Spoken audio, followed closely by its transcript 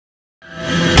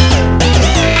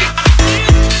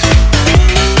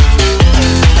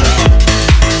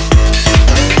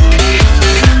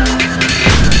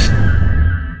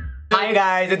Hi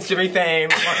guys, it's Jimmy Fame.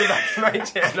 Welcome back to my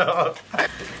channel.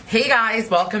 Hey guys,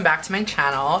 welcome back to my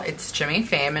channel. It's Jimmy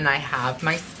Fame and I have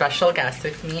my special guest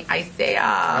with me, Isaiah.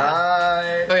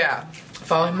 Hi. Oh yeah,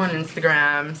 follow him on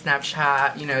Instagram,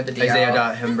 Snapchat, you know the deal.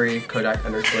 Isaiah.Hembree,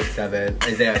 Kodak_7,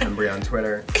 Isaiah Hembree on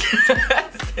Twitter.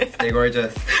 Stay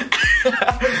gorgeous.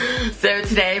 So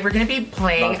today we're gonna be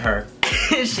playing. Love her.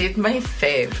 She's my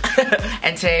fave.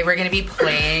 And today we're gonna be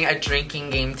playing a drinking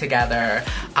game together.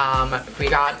 We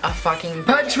got a fucking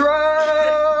Patron!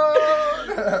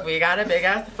 We got a big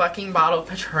ass fucking bottle of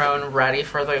Patron ready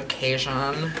for the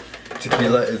occasion.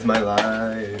 Tequila is my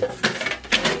life.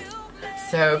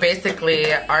 So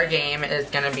basically our game is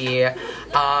gonna be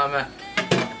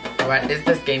what is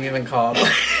this game even called?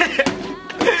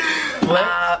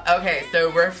 Okay,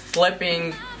 so we're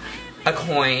flipping a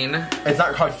coin. It's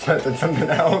not called flip, it's something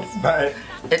else, but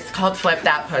it's called Flip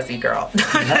That Pussy Girl.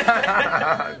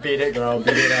 beat it, girl,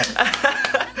 beat it up.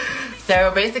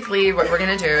 So basically what we're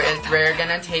gonna do is we're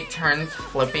gonna take turns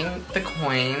flipping the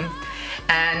coin,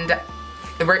 and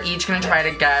we're each gonna try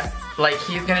to guess, like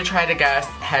he's gonna try to guess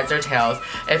heads or tails.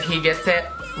 If he gets it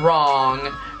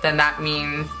wrong, then that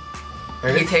means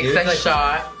he takes a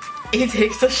shot. He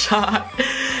takes a shot.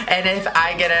 And if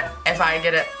I get it, okay,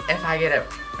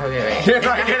 wait. If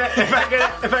I get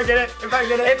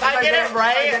it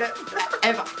right,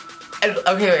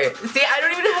 okay, wait. See, I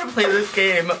don't even know how to play this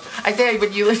game. I say,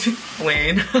 but you let's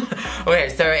explain. Okay,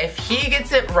 so if he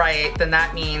gets it right, then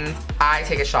that means I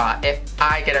take a shot. If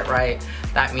I get it right,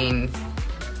 that means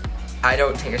I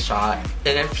don't take a shot.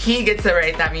 And if he gets it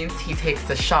right, that means he takes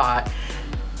the shot.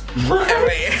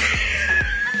 Wait.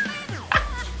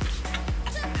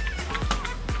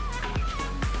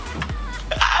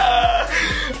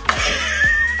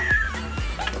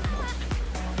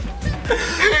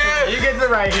 You get it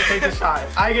right, he takes a shot.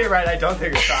 I get it right, I don't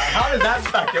take a shot. How does that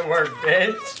fucking work,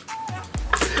 bitch?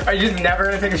 Are you just never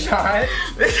gonna take a shot?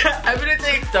 I'm gonna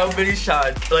take so many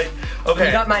shots. Like, okay.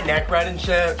 You got my neck red and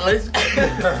shit. Let's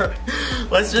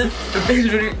just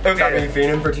okay. Got me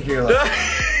feeling for tequila.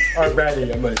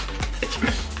 Already, I'm like.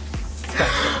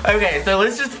 Okay, so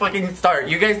let's just fucking start.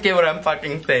 You guys get what I'm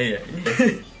fucking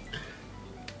saying.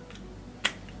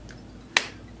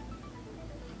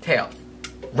 Tails.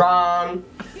 Wrong.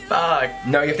 Fuck.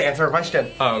 No, you have to answer a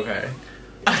question. Oh, okay.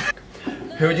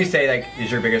 Who would you say like is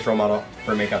your biggest role model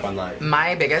for makeup online?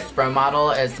 My biggest role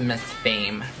model is Miss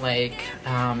Fame. Like,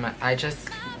 I just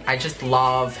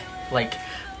love, like...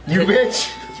 You bitch!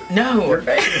 No!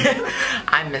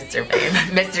 I'm Mr. Fame.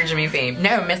 Mr. Jimmy Fame.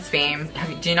 No, Miss Fame.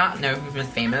 Do you not know who Miss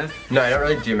Fame is? No, I don't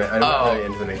really do it. I'm not really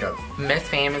into the makeup. Miss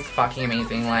Fame is fucking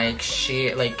amazing. Like,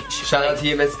 she Shout out to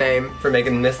you, Miss Fame, for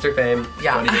making Mr. Fame.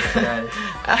 Yeah.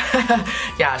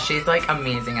 Yeah, she's like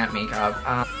amazing at makeup.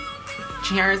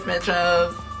 Cheers,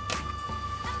 bitches.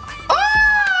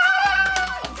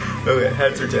 Okay,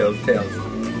 heads or tails? Tails.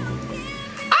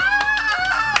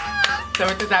 So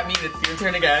what does that mean? It's your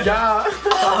turn again? Yeah.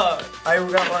 I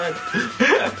got one.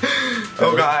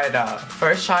 Oh god.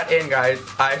 First shot in, guys.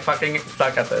 I fucking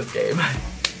suck at this game.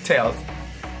 Tails.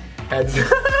 Heads.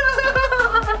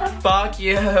 Fuck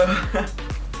you.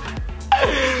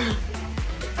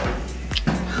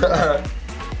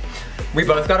 We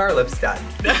both got our lips done.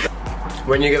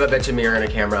 When you give a bitch a mirror and a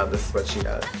camera, this is what she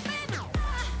does.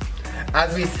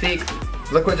 As we speak,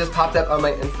 look what just popped up on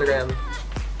my Instagram.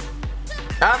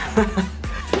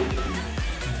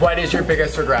 What is your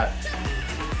biggest regret?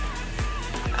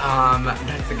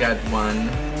 That's a good one.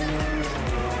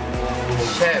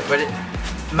 Shit, but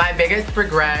my biggest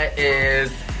regret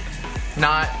is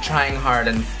not trying hard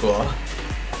in school.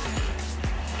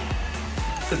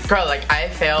 Girl, like I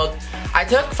failed. I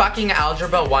took fucking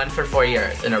Algebra 1 for 4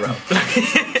 years in a row.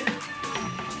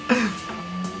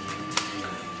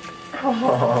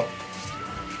 Oh.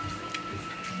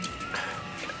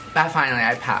 That finally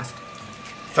I passed.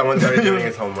 Someone started doing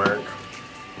his homework.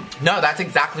 No, that's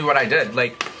exactly what I did.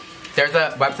 Like, there's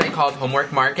a website called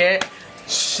Homework Market.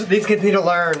 Shh, these kids need to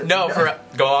learn. No,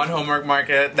 go on Homework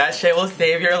Market. That shit will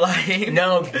save your life.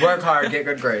 No, work hard, get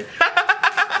good grades.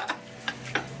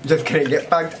 Just kidding, get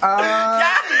fucked up.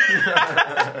 Yeah.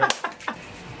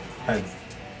 Heads.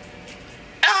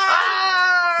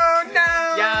 Oh,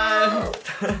 no. Yes.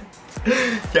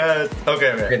 Yes.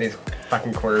 Okay, Look at these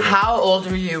fucking quarters. How old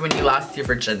were you when you lost your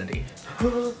virginity?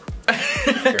 So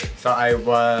I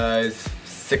was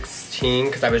 16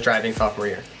 because I was driving sophomore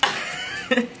year.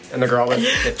 And the girl was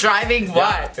 15. Driving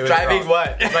what? Yeah, Driving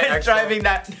what? My ex Driving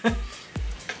that.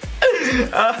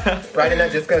 Right in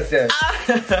that disco stitch.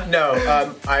 No,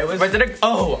 I was. Was it a?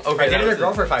 Oh, okay. I dated a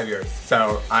girl for 5 years,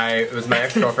 so it was my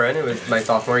ex-girlfriend. It was my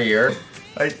sophomore year.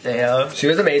 Isaiah. She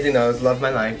was amazing though. Loved my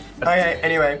life. Okay,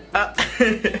 anyway.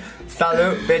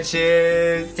 Salute,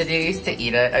 bitches. Did you used to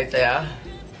eat it, Isaiah?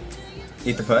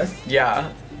 Eat the puss?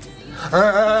 Yeah.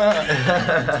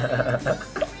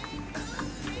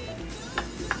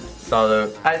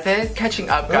 Salute. Isaiah's catching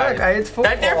up, guys. Look, it's full.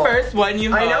 That's your first one,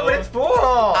 you I know, but it's full.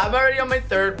 I'm already on my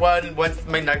third one once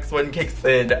my next one kicks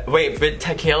in. Wait, but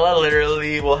tequila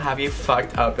literally will have you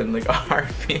fucked up in like a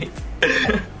heartbeat.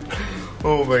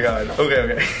 Oh my god.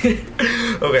 Okay.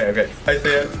 Okay.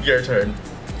 Isaiah, your turn.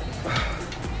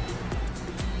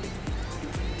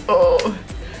 Oh.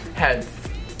 Heads.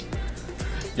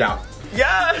 Yeah.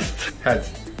 Yes! Heads.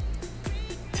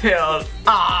 Tails.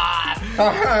 Ah!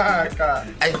 God.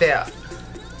 Isaiah,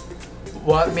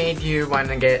 what made you want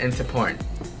to get into porn?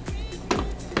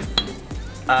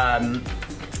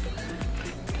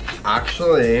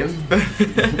 Actually,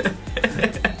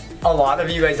 a lot of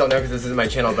you guys don't know because this isn't my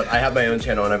channel, but I have my own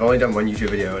channel and I've only done one YouTube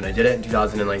video, and I did it in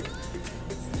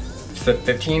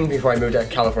 2015 before I moved to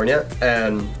California,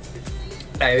 and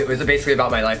it was basically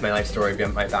about my life story,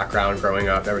 my background growing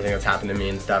up, everything that's happened to me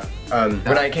and stuff.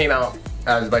 When I came out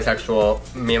as bisexual,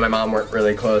 me and my mom weren't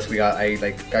really close. I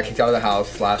got kicked out of the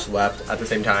house / left at the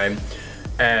same time,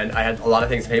 and I had a lot of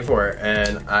things to pay for,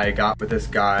 and I got with this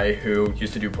guy who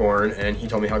used to do porn, and he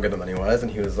told me how good the money was,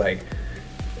 and he was like,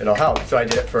 it'll help. So I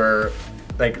did it for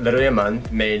like literally a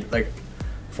month, made like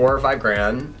 4 or 5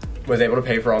 grand, was able to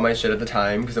pay for all my shit at the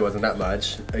time because it wasn't that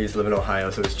much. I used to live in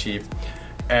Ohio, so it was cheap.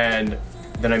 And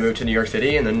then I moved to New York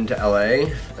City and then to LA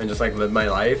and just like lived my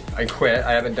life. I quit.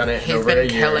 I haven't done it in over a year.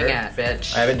 He's been killing it,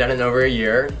 bitch. I haven't done it in over a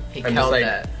year. He I'm killed just like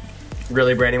it.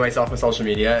 really branding myself with social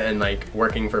media and like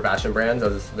working for fashion brands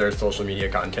as their social media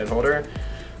content holder.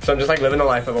 So I'm just like living the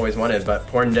life I've always wanted, but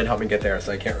porn did help me get there,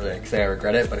 so I can't really like, say I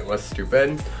regret it, but it was stupid.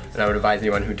 And I would advise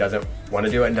anyone who doesn't want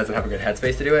to do it and doesn't have a good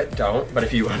headspace to do it, don't. But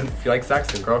if you like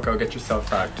sex, then girl, go get yourself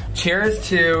fucked. Cheers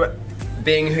to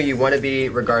being who you want to be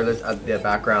regardless of the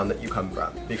background that you come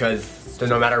from. Because so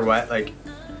no matter what, like,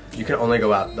 you can only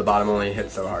go up. The bottom only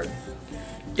hits so hard.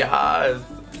 Yes,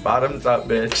 bottoms up,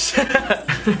 bitch.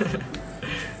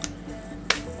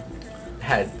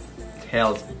 Heads.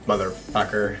 Tails,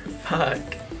 motherfucker. Fuck.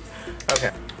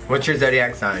 Okay. What's your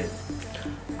zodiac sign?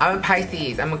 I'm a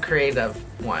Pisces. I'm a creative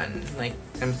one. Like,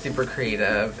 I'm super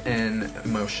creative and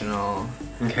emotional.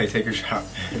 Okay, take your shot,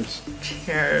 bitch.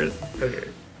 Cheers. Okay.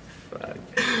 Fuck.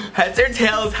 Heads or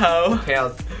tails, ho?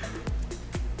 Tails.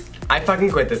 I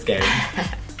fucking quit this game.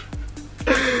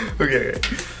 Okay.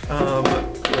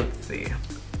 Let's see.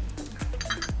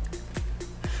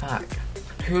 Fuck.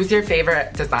 Who's your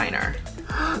favorite designer?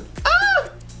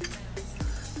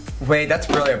 Wait, that's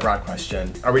really a broad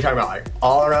question. Are we talking about like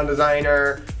all-around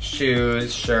designer,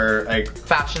 shoes, shirt, like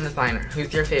fashion designer?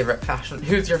 Who's your favorite fashion?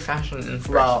 Who's your fashion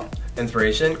inspiration? Well,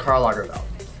 inspiration, Karl Lagerfeld.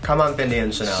 Come on, Fendi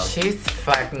and Chanel. She's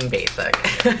fucking basic.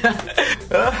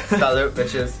 Salute,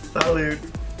 bitches. Salute.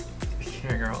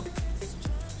 Here, girl.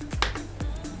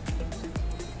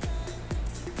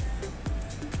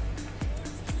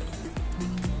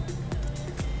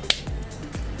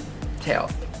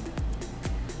 Tails.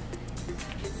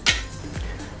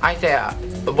 Isaiah,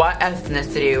 what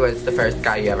ethnicity was the first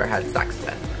guy you ever had sex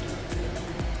with?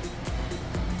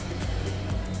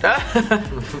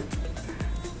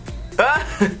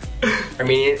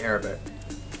 Armenian, Arabic.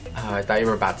 Oh, I thought you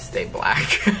were about to say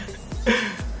black.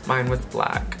 Mine was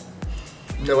black.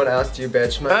 No one asked you,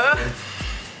 bitch.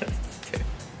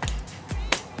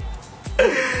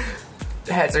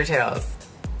 Heads or tails?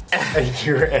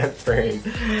 You were answering.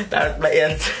 That was my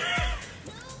answer.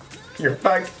 You're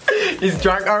fucked. He's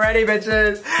drunk already,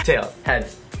 bitches. Tails.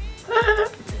 Heads.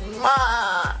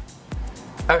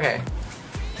 Okay.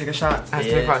 Take a shot. Ask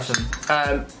me a question.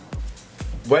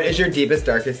 What is your deepest,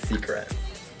 darkest secret?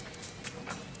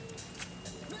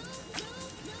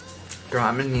 Girl,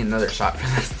 I'm gonna need another shot for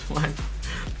this one.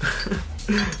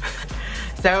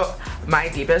 So, my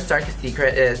deepest, darkest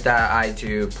secret is that I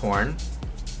do porn.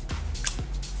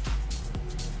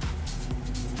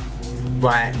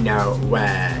 What? No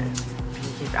way.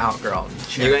 Keep out, girl.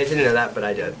 You guys didn't know that, but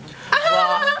I did.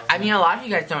 Well, I mean, a lot of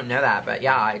you guys don't know that, but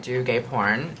yeah, I do gay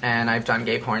porn, and I've done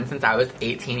gay porn since I was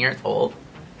 18 years old.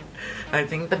 I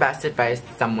think the best advice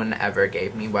someone ever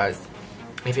gave me was,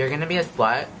 if you're gonna be a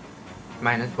slut,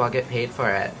 might as well get paid for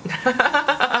it.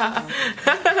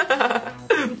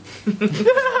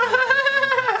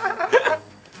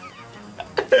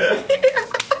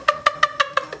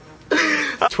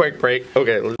 Twink break.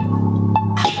 Okay.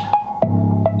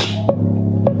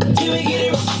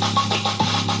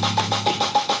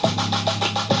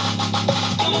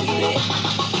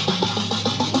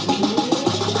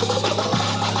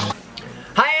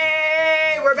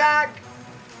 Hi, we're back.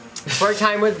 Work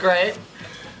time was great.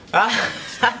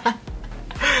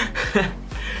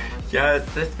 Yes,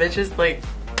 this bitch is like.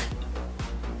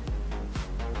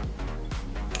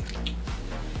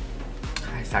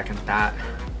 I second that.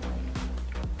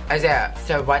 Isaiah,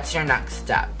 so what's your next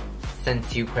step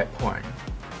since you quit porn?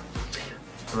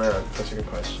 Man, that's such a good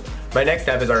question. My next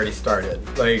step has already started.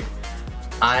 Like,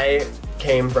 I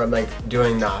came from like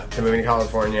doing that to moving to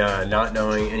California, not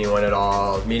knowing anyone at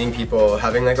all, meeting people,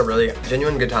 having like a really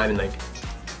genuine good time and like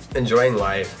enjoying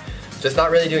life. Just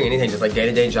not really doing anything, just like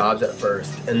day-to-day jobs at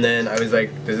first. And then I was like,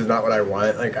 this is not what I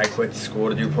want. Like, I quit school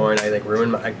to do porn. I like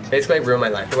basically ruined my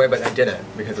life away, but I didn't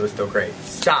because it was still great.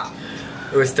 Stop.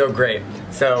 It was still great.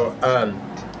 So,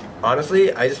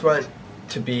 honestly, I just want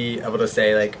to be able to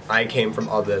say like, I came from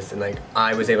all this and like,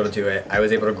 I was able to do it. I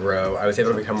was able to grow. I was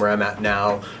able to become where I'm at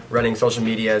now, running social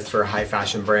medias for high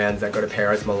fashion brands that go to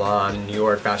Paris, Milan, New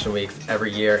York fashion weeks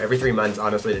every year, every 3 months,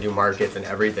 honestly, to do markets and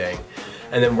everything.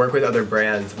 And then work with other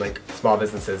brands and like small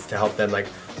businesses to help them like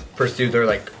pursue their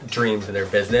like dreams in their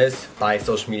business by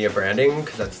social media branding,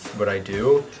 because that's what I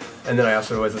do. And then I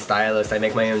also was a stylist. I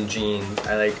make my own jeans.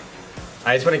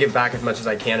 I just want to give back as much as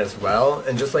I can as well.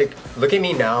 And just like, look at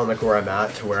me now and like where I'm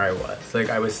at to where I was. Like,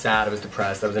 I was sad, I was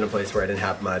depressed, I was in a place where I didn't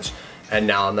have much. And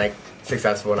now I'm like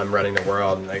successful and I'm running the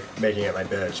world and like making it my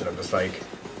bitch. And I'm just like,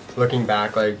 looking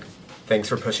back, like, thanks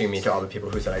for pushing me to all the people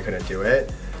who said I couldn't do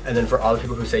it. And then for all the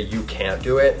people who say you can't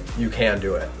do it, you can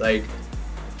do it. Like,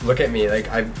 look at me, like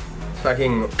I've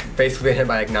fucking basically been hit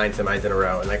by like 9 semis in a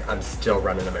row and like I'm still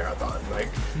running a marathon. Like,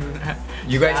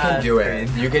 you guys can do it.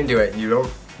 You can do it. You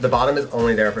don't, the bottom is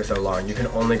only there for so long. You can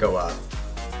only go up.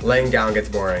 Laying down gets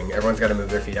boring. Everyone's gotta move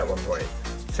their feet at one point.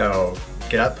 So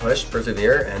get up, push,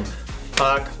 persevere, and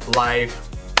fuck life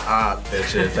up,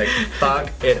 bitches. Like,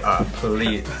 fuck it up,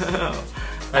 please.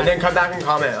 And then come back and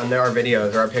comment on our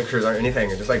videos or our pictures or anything.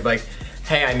 And just like,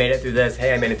 hey, I made it through this.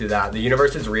 Hey, I made it through that. The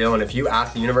universe is real, and if you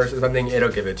ask the universe for something, it'll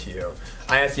give it to you.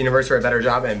 I asked the universe for a better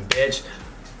job, and bitch,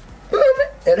 boom,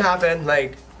 it happened.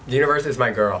 Like, the universe is my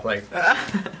girl. Like,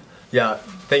 yeah.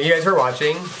 Thank you guys for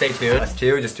watching. Stay tuned. Us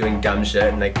too, just doing dumb shit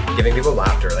and like giving people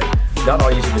laughter. Like, not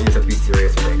all YouTube videos have to be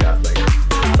serious or makeup. Like,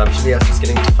 some should be us just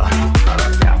getting fucked.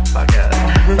 Yeah, fuck it.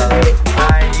 So,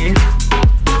 bye.